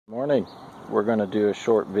Morning. We're going to do a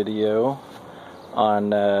short video on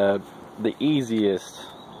the easiest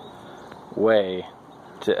way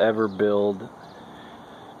to ever build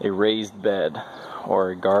a raised bed or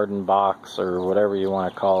a garden box or whatever you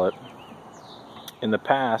want to call it. In the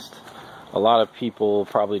past, a lot of people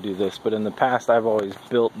probably do this, but in the past I've always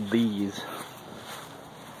built these,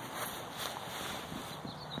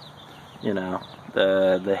 you know,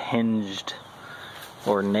 the hinged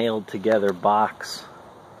or nailed together box.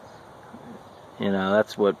 You know,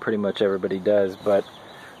 that's what pretty much everybody does. But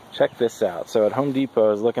check this out. So at Home Depot, I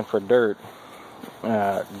was looking for dirt,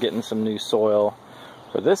 getting some new soil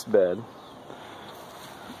for this bed,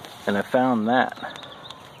 and I found that.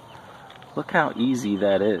 Look how easy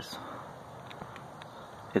that is.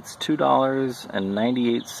 It's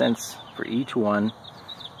 $2.98 for each one,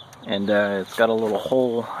 and it's got a little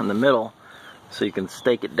hole in the middle so you can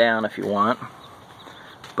stake it down if you want.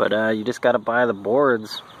 But you just got to buy the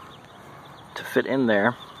boards to fit in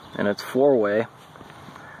there, and it's 4-way.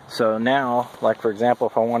 So now, like for example,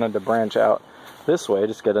 if I wanted to branch out this way,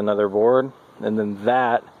 just get another board, and then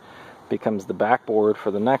that becomes the backboard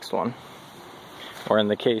for the next one. Or in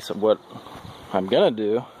the case of what I'm gonna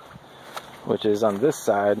do, which is on this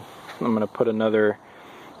side, I'm gonna put another,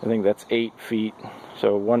 I think that's 8 feet,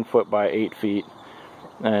 so 1 foot by 8 feet.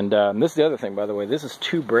 And this is the other thing, by the way, this is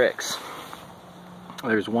 2 bricks.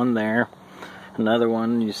 There's one there, another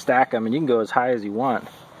one. You stack them and you can go as high as you want,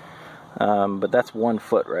 but that's 1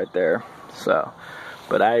 foot right there. So,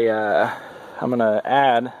 but I'm gonna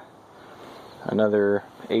add another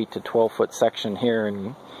 8 to 12 foot section here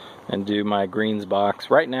and do my greens box.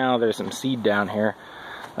 Right now there's some seed down here.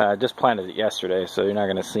 Just planted it yesterday, so you're not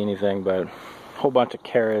gonna see anything, but a whole bunch of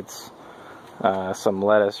carrots, some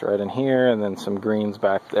lettuce right in here, and then some greens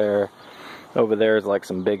back there. Over there is like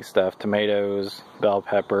some big stuff, tomatoes, bell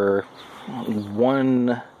pepper, I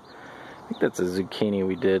think that's a zucchini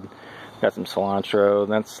we did. Got some cilantro.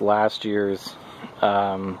 That's last year's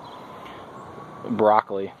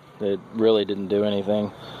broccoli. It really didn't do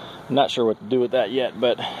anything. I'm not sure what to do with that yet,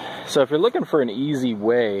 but so if you're looking for an easy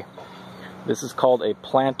way, this is called a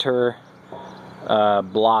planter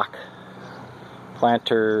block.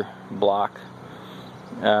 Planter block.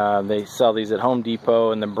 They sell these at Home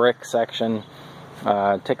Depot in the brick section.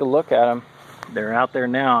 Take a look at them. They're out there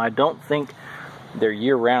now. I don't think they're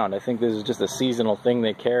year-round. I think this is just a seasonal thing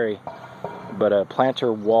they carry. But a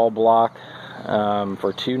planter wall block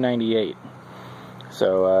for $2.98.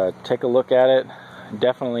 So take a look at it.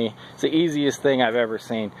 Definitely, it's the easiest thing I've ever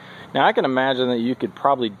seen. Now I can imagine that you could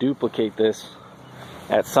probably duplicate this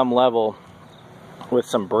at some level with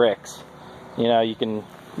some bricks. You know, you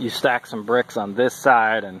stack some bricks on this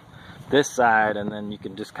side, and then you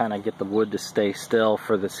can just kind of get the wood to stay still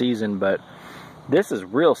for the season. But this is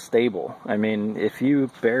real stable. I mean, if you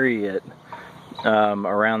bury it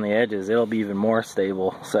around the edges, it'll be even more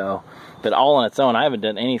stable. So, but all on its own, I haven't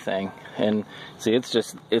done anything. And see, it's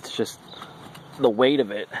just the weight of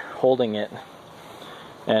it holding it.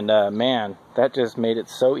 And man, that just made it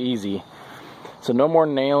so easy. So no more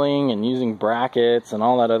nailing and using brackets and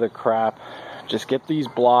all that other crap. Just get these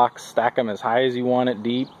blocks, stack them as high as you want it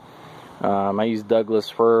deep. I use Douglas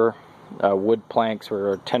fir wood planks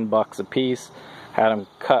for $10 a piece. Had them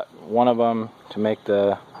cut one of them to make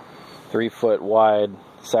the 3 foot wide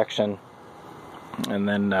section, and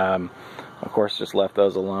then of course just left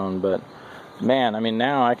those alone. But man, I mean,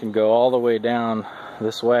 now I can go all the way down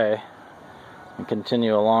this way and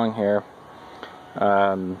continue along here.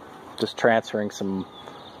 Just transferring some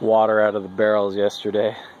water out of the barrels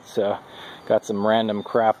yesterday, so got some random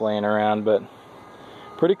crap laying around, but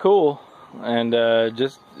pretty cool. And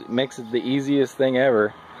just makes it the easiest thing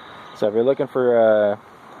ever. So if you're looking for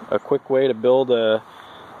a quick way to build a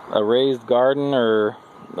raised garden or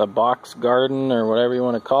a box garden or whatever you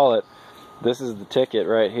want to call it, this is the ticket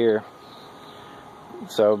right here.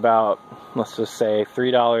 So about, let's just say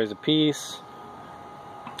 $3 a piece,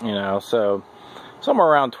 you know, so somewhere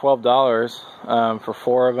around $12 for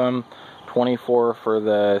 4 of them, $24 for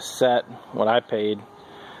the set, what I paid,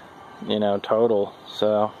 you know, total.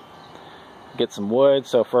 So get some wood.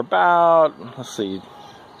 So for about, let's see,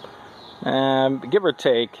 give or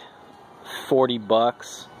take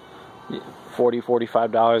 $40,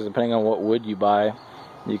 $45, depending on what wood you buy,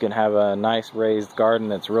 you can have a nice raised garden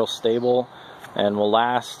that's real stable and will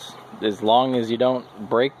last as long as you don't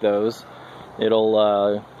break those.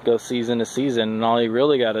 It'll go season to season, and all you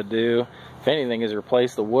really got to do, if anything, is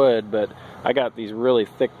replace the wood. But I got these really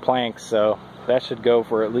thick planks, so that should go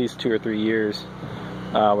for at least 2 or 3 years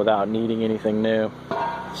without needing anything new.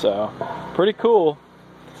 So pretty cool.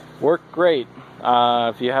 Worked great.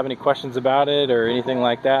 If you have any questions about it or anything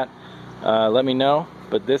like that, let me know.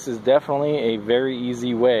 But this is definitely a very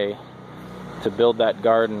easy way to build that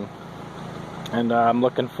garden, and I'm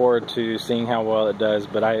looking forward to seeing how well it does,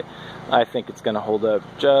 but I think it's going to hold up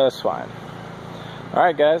just fine.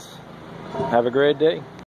 Alright guys, have a great day.